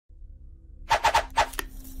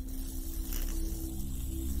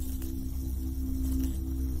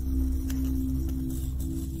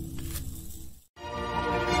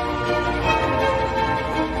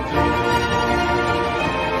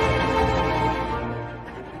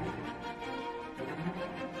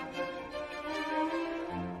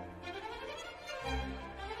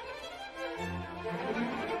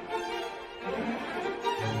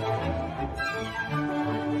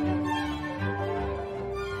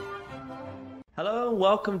Hello,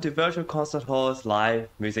 welcome to Virtual Concert Hall's live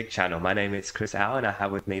music channel. My name is Chris Au, and I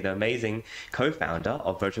have with me the amazing co-founder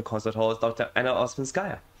of Virtual Concert Halls, Dr. Anna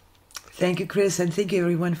Ouspenskaya. Thank you, Chris, and thank you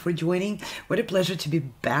everyone for joining. What a pleasure to be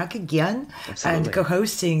back again. Absolutely. And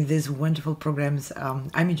co-hosting these wonderful programs.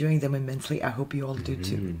 I'm enjoying them immensely. I hope you all do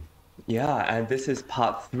too. Yeah, and this is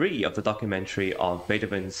part 3 of the documentary of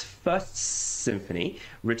Beethoven's First Symphony,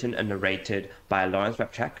 written and narrated by Lawrence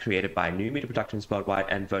Rapchak, created by New Media Productions Worldwide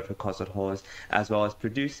and Virtual Concert Halls, as well as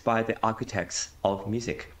produced by the Architects of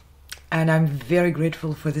Music. And I'm very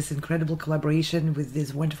grateful for this incredible collaboration with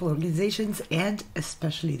these wonderful organizations and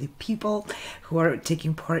especially the people who are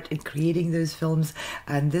taking part in creating those films.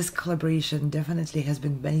 And this collaboration definitely has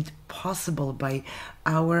been made possible by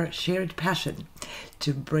our shared passion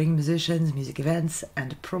to bring musicians, music events,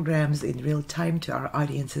 and programs in real time to our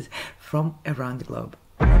audiences from around the globe.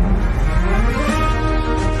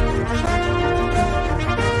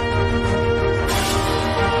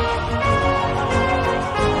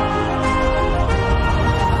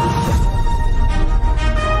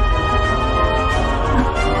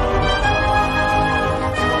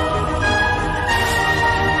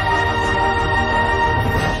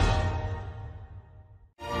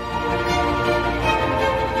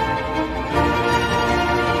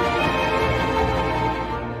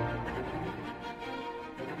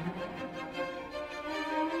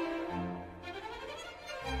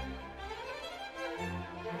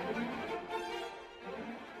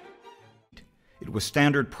 It was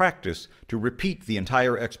standard practice to repeat the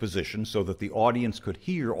entire exposition so that the audience could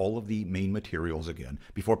hear all of the main materials again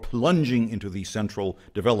before plunging into the central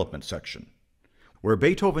development section, where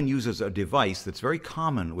Beethoven uses a device that's very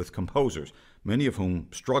common with composers, many of whom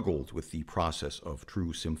struggled with the process of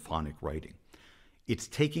true symphonic writing. It's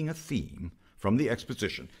taking a theme from the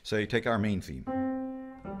exposition, say, take our main theme.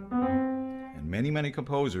 And many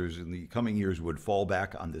composers in the coming years would fall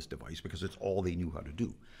back on this device because it's all they knew how to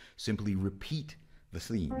do. Simply repeat the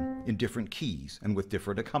theme in different keys and with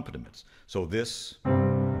different accompaniments. So this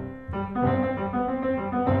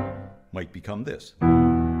might become this.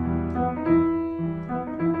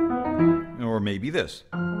 Or maybe this.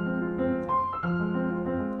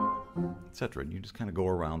 Etc. And you just kind of go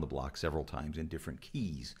around the block several times in different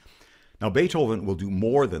keys. Now Beethoven will do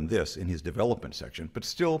more than this in his development section, but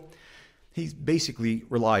still he's basically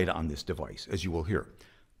relied on this device, as you will hear.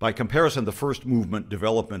 By comparison, the first movement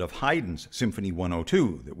development of Haydn's Symphony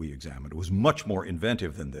 102 that we examined was much more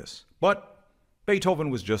inventive than this. But Beethoven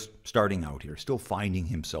was just starting out here, still finding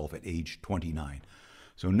himself at age 29.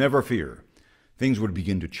 So never fear, things would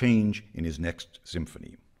begin to change in his next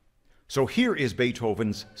symphony. So here is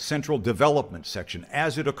Beethoven's central development section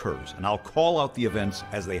as it occurs, and I'll call out the events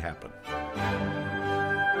as they happen.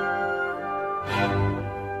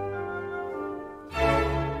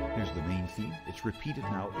 Here's the main theme. It's repeated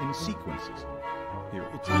now in sequences. Here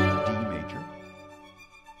it's in D major,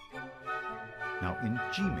 now in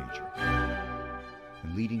G major,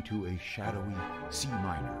 and leading to a shadowy C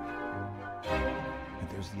minor. And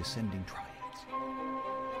there's the ascending triads.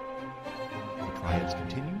 The triads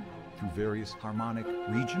continue through various harmonic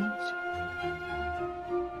regions.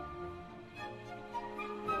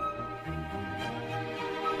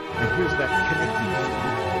 And here's that connecting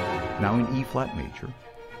theme, now in E flat major,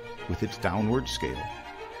 with its downward scale.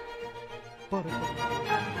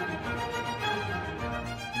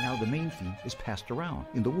 Now the main theme is passed around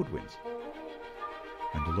in the woodwinds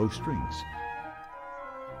and the low strings.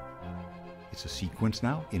 It's a sequence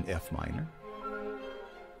now in F minor.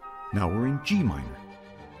 Now we're in G minor.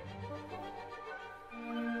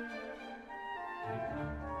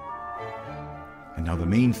 And now the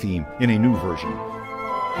main theme in a new version.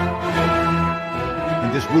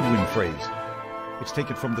 And this woodwind phrase, it's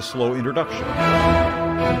taken from the slow introduction.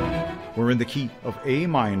 We're in the key of A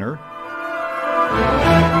minor,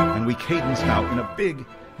 and we cadence now in a big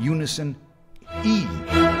unison E.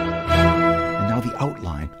 And now the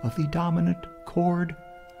outline of the dominant chord.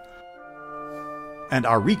 And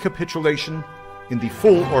our recapitulation in the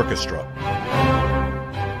full orchestra.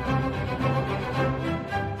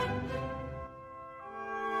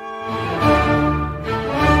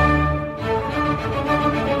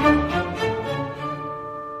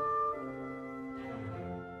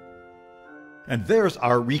 And there's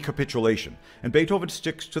our recapitulation. And Beethoven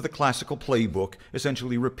sticks to the classical playbook,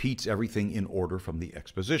 essentially repeats everything in order from the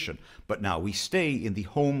exposition. But now we stay in the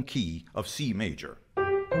home key of C major,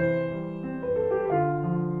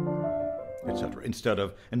 etc., instead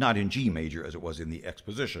of, and not in G major as it was in the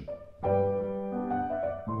exposition,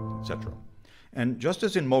 etc. And just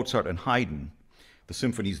as in Mozart and Haydn, the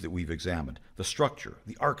symphonies that we've examined. The structure,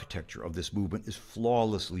 the architecture of this movement is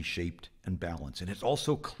flawlessly shaped and balanced. And it's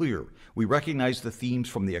also clear. We recognize the themes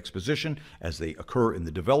from the exposition as they occur in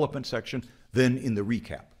the development section, then in the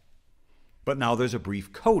recap. But now there's a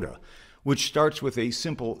brief coda, which starts with a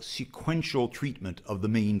simple sequential treatment of the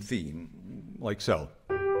main theme, like so,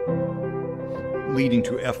 leading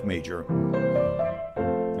to F major,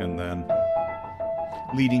 and then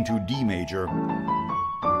leading to D major,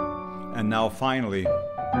 and now finally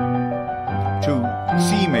to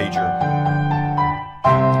C major.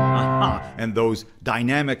 Aha! And those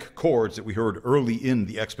dynamic chords that we heard early in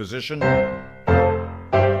the exposition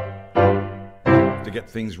to get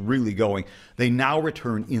things really going, they now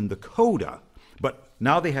return in the coda, but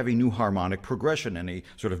now they have a new harmonic progression and a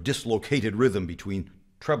sort of dislocated rhythm between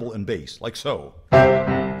treble and bass, like so.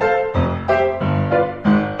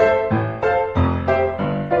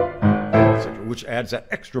 Which adds that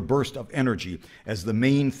extra burst of energy as the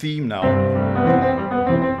main theme now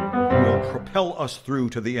will propel us through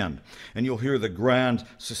to the end. And you'll hear the grand,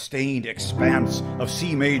 sustained expanse of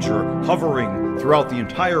C major hovering throughout the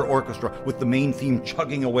entire orchestra with the main theme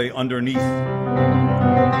chugging away underneath.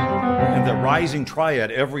 And the rising triad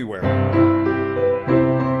everywhere.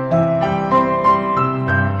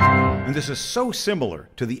 And this is so similar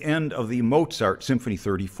to the end of the Mozart Symphony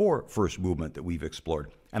 34 first movement that we've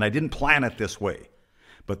explored. And I didn't plan it this way,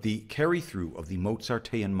 but the carry-through of the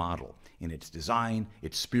Mozartean model in its design,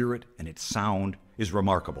 its spirit, and its sound is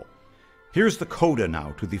remarkable. Here's the coda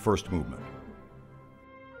now to the first movement.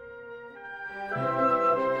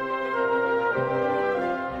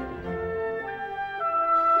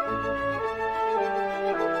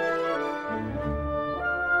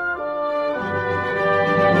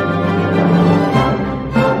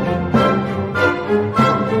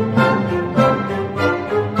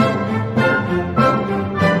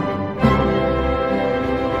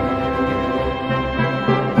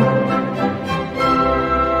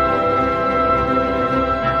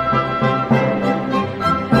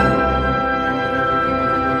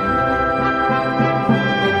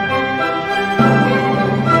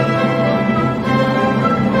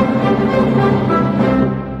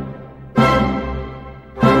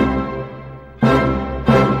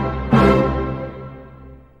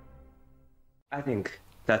 I think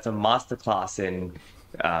that's a masterclass in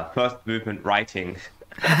first movement writing.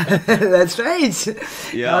 That's right.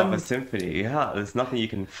 Yeah, of a symphony. Yeah, there's nothing you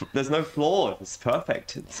can. There's no flaw. It's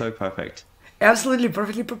perfect. It's so perfect. Absolutely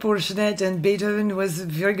perfectly proportionate, and Beethoven was a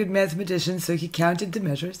very good mathematician, so he counted the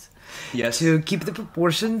measures to keep the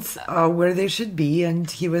proportions where they should be. And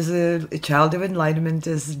he was a child of enlightenment,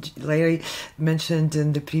 as Larry mentioned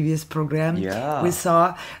in the previous program we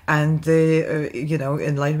saw. And the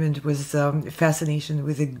enlightenment was fascination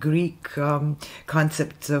with the Greek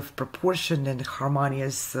concepts of proportion and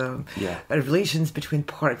harmonious relations between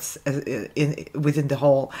parts within the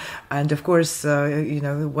whole. And of course,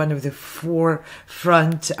 one of the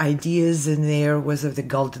forefront ideas in there was of the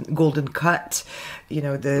golden cut,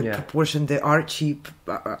 the proportion, the arch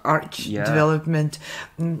development,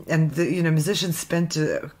 and the musicians spent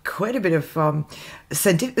quite a bit of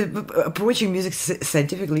approaching music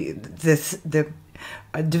scientifically. The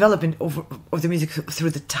development of the music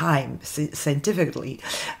through the time scientifically,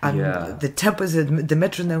 and the tempos and the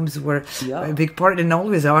metronomes were a big part and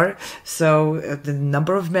always are. So the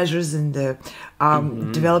number of measures and the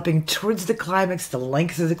developing towards the climax, the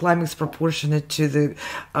length of the climax proportionate to the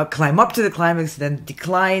climb up to the climax, then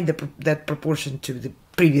decline that proportion to the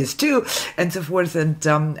previous two, and so forth, and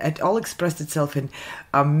it all expressed itself in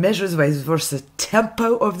measures, vice versa,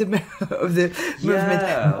 tempo of the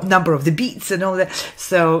movement, number of the beats, and all that.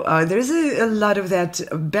 So there's a lot of that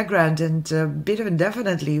background, and Beethoven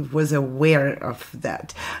definitely was aware of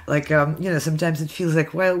that. Like sometimes it feels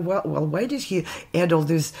like, well, why did he add all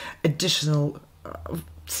those additional,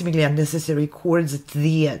 seemingly unnecessary chords at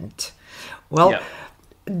the end? Well.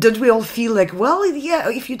 Don't we all feel like,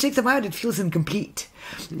 if you take them out, it feels incomplete?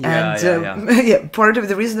 Part of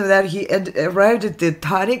the reason of that, he arrived at the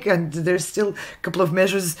tonic, and there's still a couple of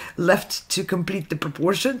measures left to complete the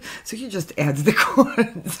proportion, so he just adds the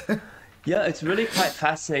chords. Yeah, it's really quite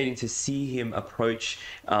fascinating to see him approach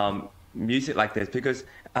music like this, because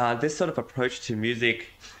this sort of approach to music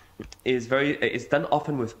is done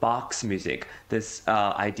often with Bach's music, this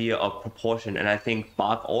idea of proportion. And I think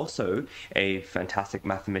Bach, also a fantastic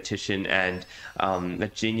mathematician and a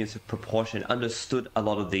genius of proportion, understood a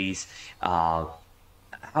lot of these, how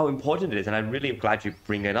important it is. And I'm really glad you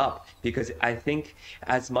bring it up, because I think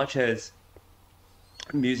as much as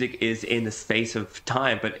music is in the space of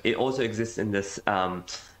time, but it also exists in this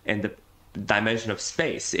in the dimension of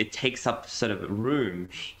space. It takes up sort of room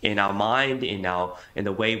in our mind, in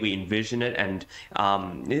the way we envision it, and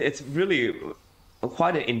it's really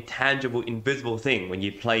quite an intangible, invisible thing when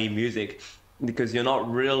you play music, because you're not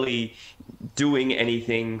really doing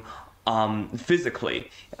anything physically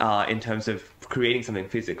in terms of creating something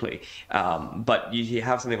physically, but you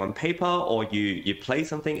have something on paper, or you play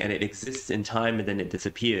something and it exists in time and then it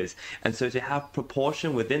disappears. And so to have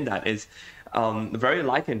proportion within that is very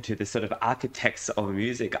likened to this sort of architects of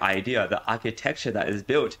music idea, the architecture that is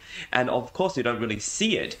built. And of course, you don't really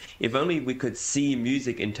see it. If only we could see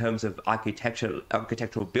music in terms of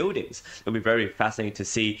architectural buildings, it would be very fascinating to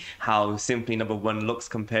see how Symphony No. 1 looks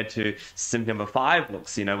compared to Symphony No. 5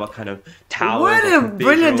 looks, what kind of towers. What a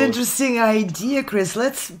brilliant, interesting idea, Chris.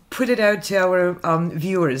 Let's put it out to our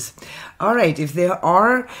viewers. All right, if there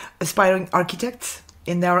are aspiring architects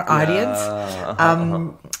in our audience,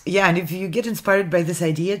 and if you get inspired by this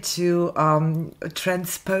idea to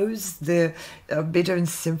transpose the Beethoven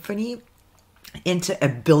Symphony into a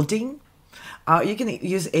building, you can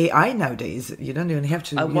use AI nowadays. You don't even have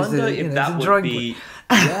to use I wonder if that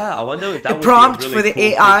would prompt be a really for the cool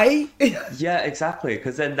AI. Yeah, exactly.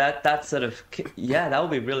 Because then that sort of, that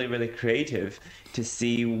would be really, really creative to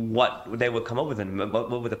see what they would come up with, and what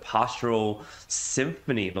would the pastoral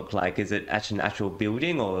symphony look like? Is it actually an actual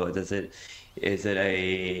building, or is it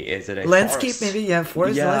a landscape? Forest? Maybe,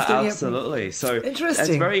 forest. Yeah, landscape, absolutely. So interesting.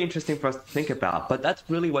 It's very interesting for us to think about. But that's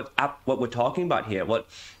really what we're talking about here. What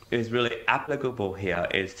is really applicable here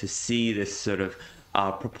is to see this sort of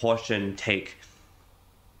proportion take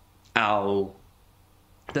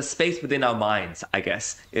the space within our minds, I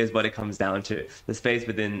guess, is what it comes down to. The space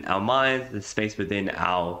within our minds, the space within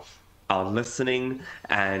our listening,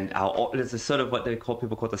 and there's a sort of what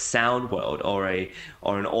people call the sound world, or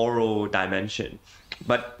an oral dimension.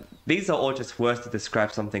 But these are all just words to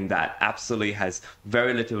describe something that absolutely has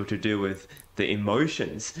very little to do with the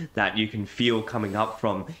emotions that you can feel coming up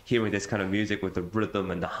from hearing this kind of music, with the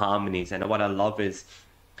rhythm and the harmonies. And what I love is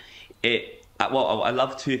I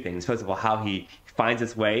love two things. First of all, how he finds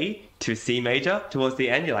his way to C major towards the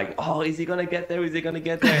end. You're like, oh, is he going to get there? Is he going to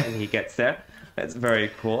get there? And he gets there. That's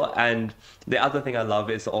very cool. And the other thing I love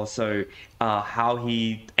is also how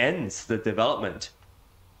he ends the development.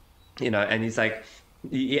 And he's like,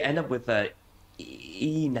 you end up with a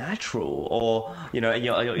E natural, or you're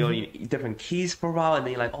in different keys for a while, and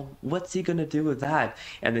then you're like, oh, what's he going to do with that?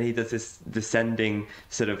 And then he does this descending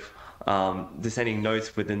sort of descending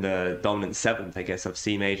notes within the dominant seventh, I guess, of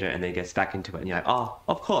C major, and then he gets back into it, and you're like, oh,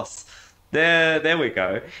 of course, there we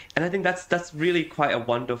go. And I think that's really quite a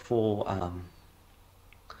wonderful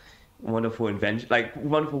invention, like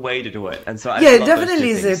wonderful way to do it. And so it definitely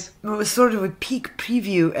is a sort of a peak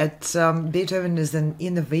preview at Beethoven as an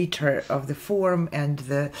innovator of the form and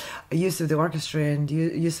the use of the orchestra and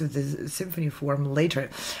use of the symphony form later.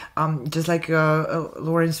 Just like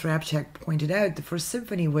Lawrence Rapchak pointed out, the first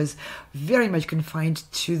symphony was very much confined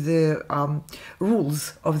to the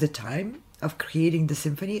rules of the time of creating the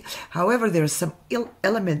symphony. However, there are some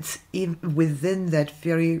elements within that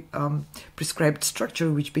very prescribed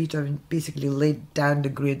structure, which Beethoven basically laid down the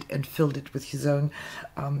grid and filled it with his own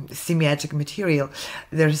thematic material.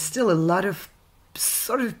 There's still a lot of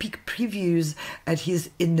sort of peak previews at his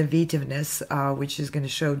innovativeness, which is going to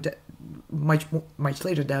show much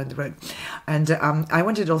later down the road. And I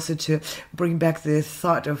wanted also to bring back the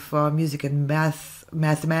thought of music and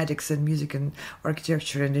mathematics and music and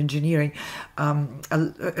architecture and engineering. A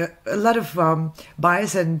lot of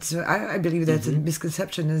bias, and I believe that's a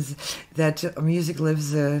misconception, is that music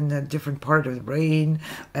lives in a different part of the brain,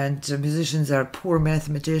 and musicians are poor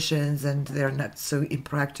mathematicians, and they're not so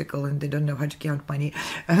impractical, and they don't know how to count money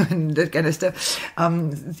and that kind of stuff.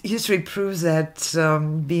 History proves that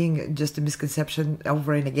being just a misconception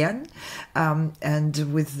over and again.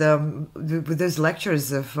 And with those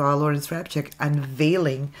lectures of Lawrence Rapchak unveiling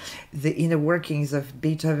the inner workings of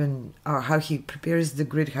Beethoven, how he prepares the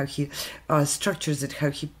grid, how he structures it, how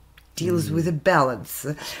he deals with a balance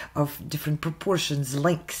of different proportions,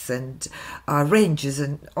 lengths, and ranges,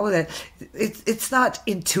 and all that. It's not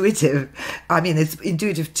intuitive. I mean, it's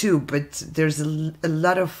intuitive too, but there's a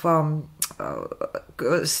lot of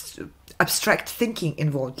abstract thinking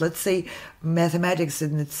involved. Let's say mathematics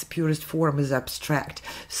in its purest form is abstract.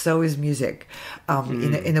 So is music,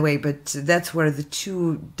 in a way. But that's where the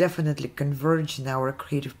two definitely converge in our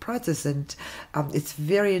creative process, and it's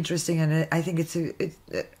very interesting. And I think it's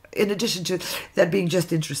in addition to that being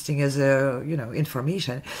just interesting as a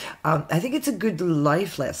information, I think it's a good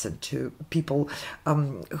life lesson to people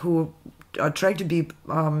who trying to be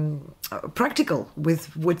practical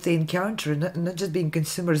with what they encounter, not just being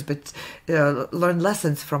consumers, but learn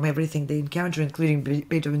lessons from everything they encounter, including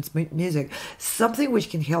Beethoven's music. Something which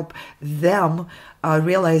can help them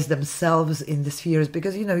realize themselves in the spheres.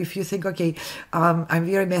 Because, you know, if you think, okay, I'm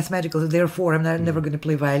very mathematical, therefore I'm never going to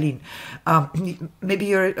play violin. Maybe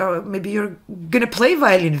you're going to play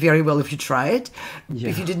violin very well if you try it,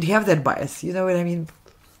 if you didn't have that bias. You know what I mean?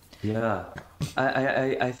 Yeah,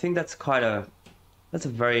 I think that's that's a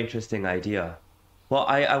very interesting idea. Well,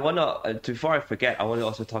 I want to, before I forget, I want to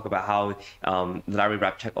also talk about how Larry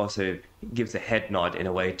Rapchak also gives a head nod in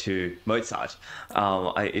a way to Mozart.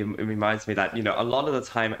 It reminds me that, you know, a lot of the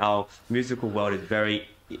time our musical world is very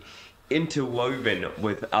interwoven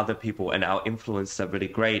with other people, and our influences are really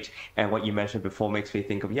great. And what you mentioned before makes me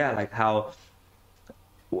think of, yeah, like how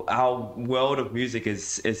our world of music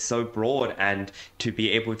is so broad, and to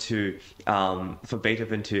be able to for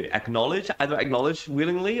Beethoven to either acknowledge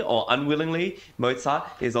willingly or unwillingly Mozart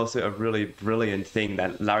is also a really brilliant thing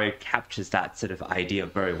that Larry captures that sort of idea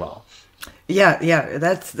very well. Yeah,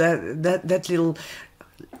 that's that little,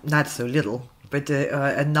 not so little, but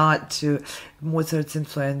a nod to Mozart's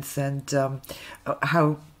influence, and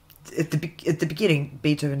how at the beginning,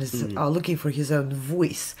 Beethoven is looking for his own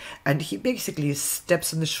voice, and he basically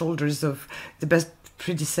steps on the shoulders of the best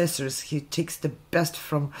predecessors. He takes the best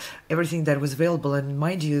from everything that was available, and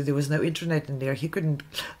mind you, there was no internet in there. He couldn't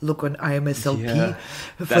look on IMSLP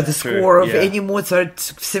for the score of any Mozart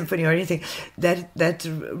symphony or anything. That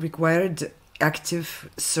required active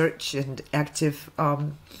search and active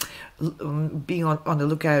being on the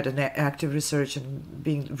lookout, and active research, and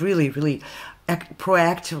being really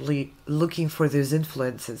proactively looking for those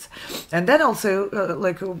influences. And then also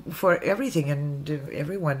like for everything and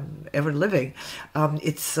everyone ever living,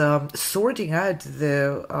 it's sorting out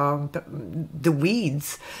the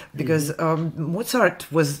weeds, because Mozart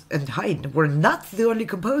and Haydn were not the only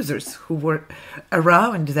composers who were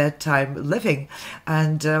around that time living.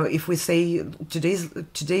 And if we say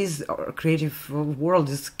today's creative world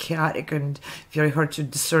is chaotic and very hard to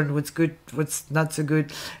discern what's good, what's not so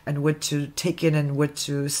good, and what to take in and what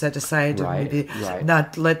to set aside, and maybe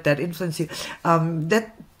not let that influence you.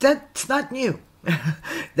 That's not new.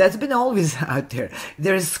 That's been always out there.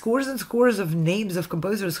 There's scores and scores of names of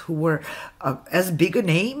composers who were as big a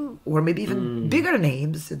name, or maybe even bigger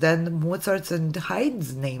names than Mozart's and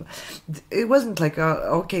Haydn's name. It wasn't like,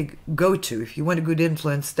 okay, go to. If you want a good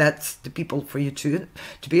influence, that's the people for you to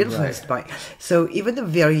be influenced by. So even the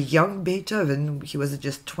very young Beethoven, he was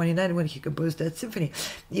just 29 when he composed that symphony.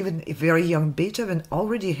 Even a very young Beethoven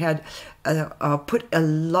already had put a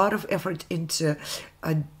lot of effort into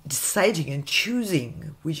deciding and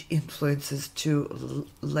choosing which influences to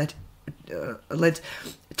let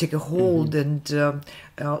take a hold, and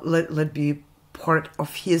let be part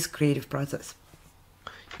of his creative process.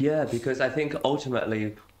 Yeah, because I think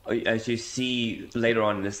ultimately, as you see later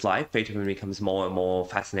on in his life, Beethoven becomes more and more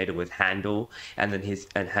fascinated with Handel, and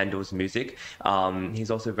then Handel's music. He's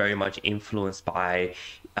also very much influenced by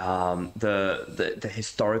the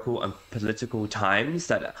historical and political times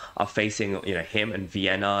that are facing, you know, him and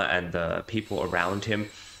Vienna and the people around him.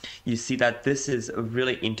 You see that this is a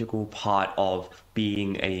really integral part of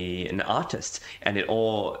being an artist, and it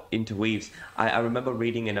all interweaves. I remember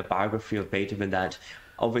reading in a biography of Beethoven that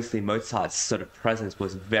obviously Mozart's sort of presence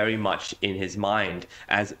was very much in his mind,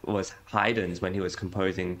 as was Haydn's when he was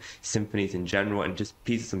composing symphonies in general and just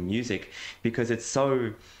pieces of music, because it's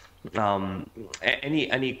so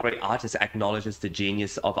any great artist acknowledges the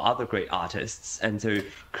genius of other great artists, and to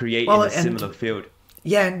create in a similar field.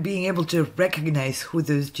 Yeah, and being able to recognize who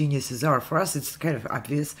those geniuses are. For us, it's kind of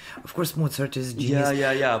obvious. Of course, Mozart is a genius.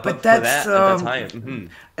 Yeah. But that's, at that time,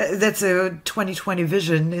 that's a 2020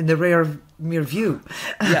 vision in the rare mere view.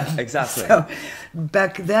 Yeah, exactly. So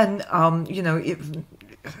back then, you know,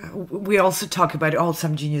 we also talk about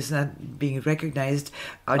some genius not being recognized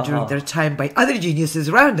during their time by other geniuses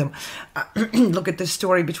around them. Look at the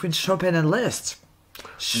story between Chopin and Liszt.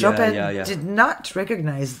 Chopin did not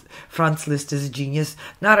recognize Franz Liszt as a genius,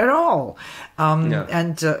 not at all.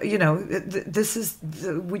 And, you know, this is,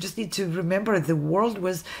 we just need to remember the world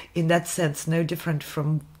was, in that sense, no different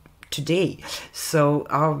from today. So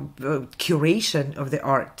our curation of the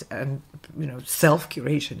art, and, you know,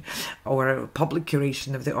 self-curation or public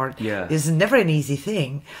curation of the art is never an easy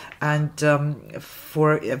thing. And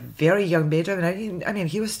for a very young Beethoven, I mean,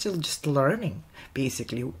 he was still just learning.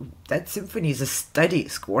 Basically, that symphony is a study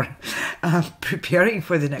score, preparing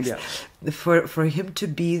for the next. For him to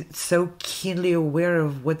be so keenly aware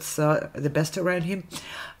of what's the best around him,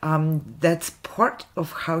 that's part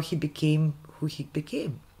of how he became who he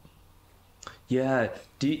became. Yeah.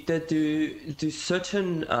 Do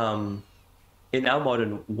certain in our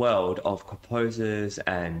modern world of composers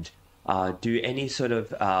and do any sort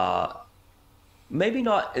of maybe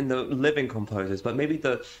not in the living composers, but maybe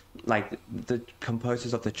the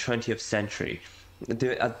composers of the 20th century.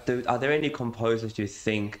 Are there any composers you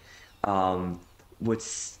think would,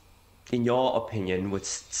 in your opinion, would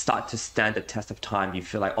start to stand the test of time? You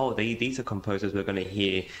feel like, oh, these are composers we're going to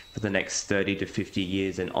hear for the next 30 to 50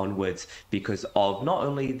 years and onwards because of not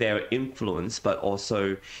only their influence, but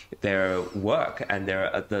also their work and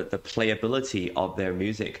the playability of their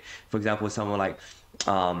music. For example, someone like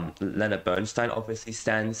Leonard Bernstein obviously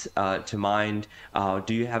stands to mind.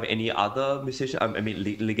 Do you have any other musician? I mean,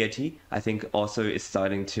 Ligeti, I think, also is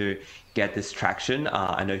starting to get this traction.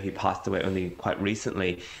 I know he passed away only quite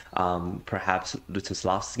recently. Perhaps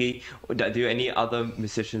Lutoslavsky. Do any other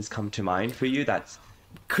musicians come to mind for you?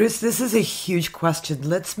 Chris, this is a huge question.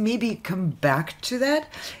 Let's maybe come back to that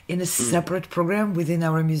in a separate program within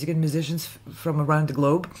our Music and Musicians from Around the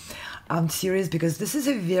Globe series, because this is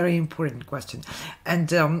a very important question.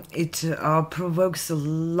 And it provokes a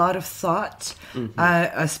lot of thought,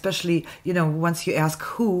 especially, once you ask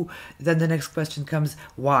who, then the next question comes,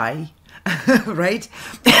 why? Right?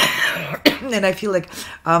 And I feel like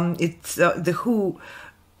it's the who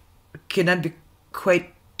cannot be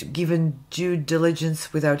quite given due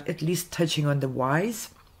diligence without at least touching on the whys.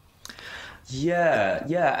 Yeah,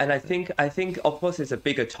 and I think of course it's a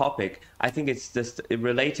bigger topic. I think it's just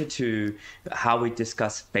related to how we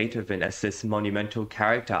discuss Beethoven as this monumental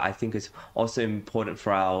character. I think it's also important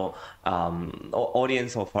for our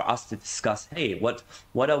audience or for us to discuss, hey, what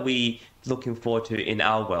are we looking forward to in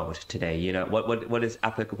our world today? What is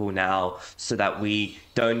applicable now, so that we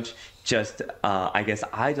don't just I guess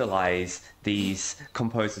idolize these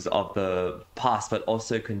composers of the past, but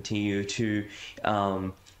also continue to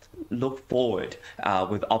look forward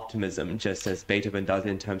with optimism, just as Beethoven does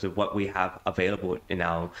in terms of what we have available in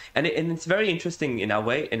our, and it's very interesting in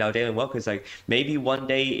our daily work, because like maybe one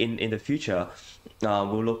day in the future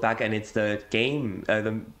we'll look back and it's the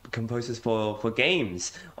composers for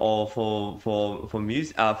games or for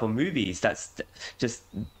music for movies. That's just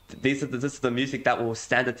this is the music that will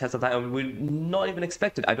stand the test of time, and we're not even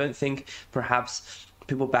expected. I don't think perhaps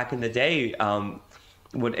people back in the day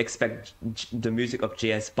would expect the music of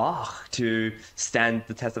J.S. Bach to stand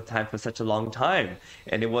the test of time for such a long time.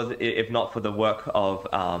 And it was, if not for the work of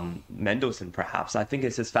Mendelssohn, perhaps. I think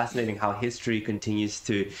it's just fascinating how history continues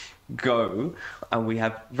to go, and we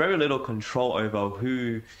have very little control over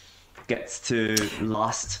who gets to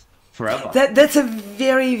last forever. That's a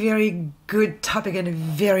very, very good topic and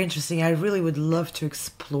very interesting. I really would love to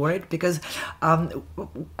explore it, because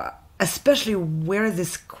especially where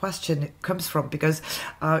this question comes from, because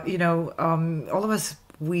all of us,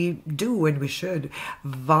 we do and we should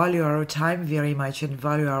value our time very much and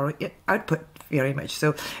value our output very much.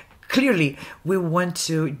 So clearly we want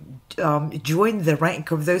to join the rank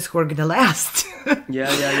of those who are going to last. Yeah.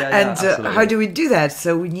 And how do we do that?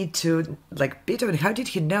 So we need to, like Beethoven, how did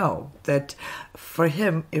he know that for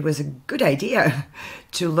him it was a good idea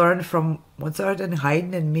to learn from Mozart and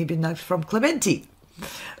Haydn and maybe not from Clementi?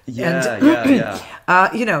 Yeah.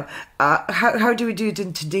 How do we do it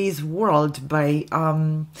in today's world? By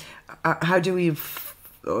how do we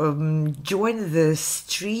join the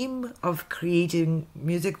stream of creating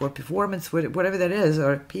music or performance, whatever that is,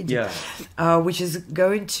 or painting, which is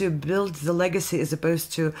going to build the legacy as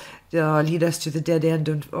opposed to lead us to the dead end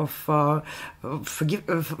of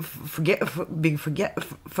being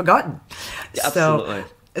forgotten. Yeah, absolutely.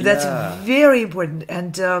 That's very important.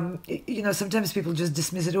 And, sometimes people just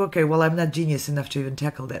dismiss it. Okay, well, I'm not genius enough to even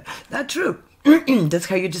tackle that. Not true. That's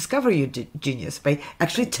how you discover your genius, by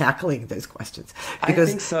actually tackling those questions. Because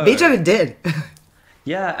I think so. Beethoven did.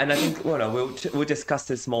 Yeah, and I think we'll discuss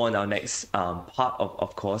this more in our next part,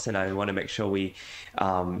 of course, and I want to make sure we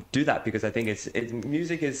do that, because I think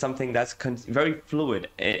music is something that's very fluid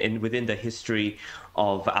within the history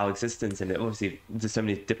of our existence, and obviously there's so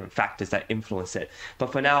many different factors that influence it. But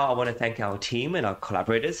for now, I want to thank our team and our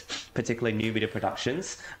collaborators, particularly New Media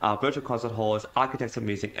Productions, Virtual Concert Halls, Architects of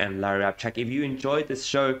Music, and Larry Rapchak. If you enjoyed this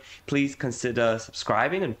show, please consider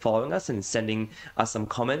subscribing and following us and sending us some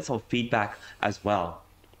comments or feedback as well.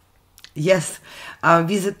 Yes,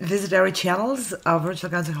 visit our channels. Virtual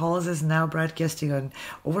Concert Halls is now broadcasting on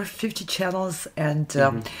over 50 channels and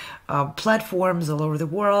platforms all over the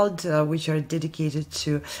world, which are dedicated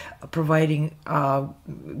to providing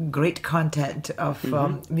great content of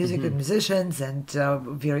music and musicians and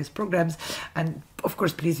various programs. And of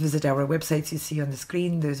course, please visit our websites. You see on the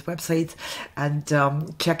screen those websites, and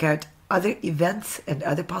check out other events and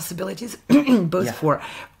other possibilities, both for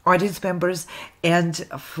audience members and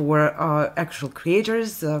for actual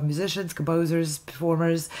creators, musicians, composers,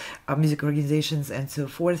 performers, music organizations, and so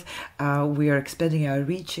forth. We are expanding our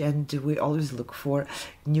reach, and we always look for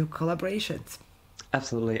new collaborations.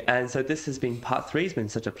 Absolutely. And so this has been part 3. It's been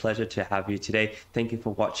such a pleasure to have you today. Thank you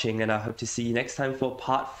for watching, and I hope to see you next time for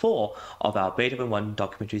part 4 of our Beethoven 1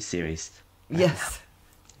 documentary series. Yes.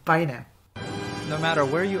 Bye now. No matter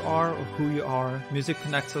where you are or who you are, music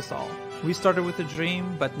connects us all. We started with a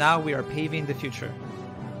dream, but now we are paving the future.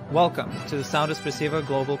 Welcome to the Sound Expressiva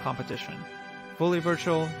Global Competition. Fully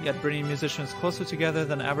virtual, yet bringing musicians closer together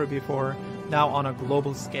than ever before, now on a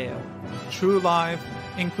global scale. True live,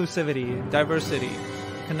 inclusivity, diversity,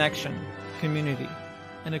 connection, community,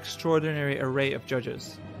 an extraordinary array of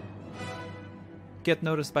judges. Get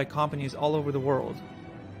noticed by companies all over the world.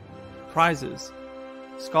 Prizes,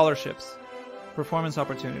 scholarships, performance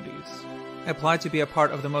opportunities. Apply to be a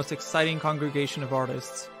part of the most exciting congregation of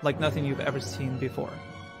artists, like nothing you've ever seen before.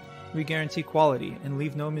 We guarantee quality and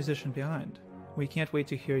leave no musician behind. We can't wait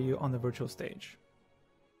to hear you on the virtual stage.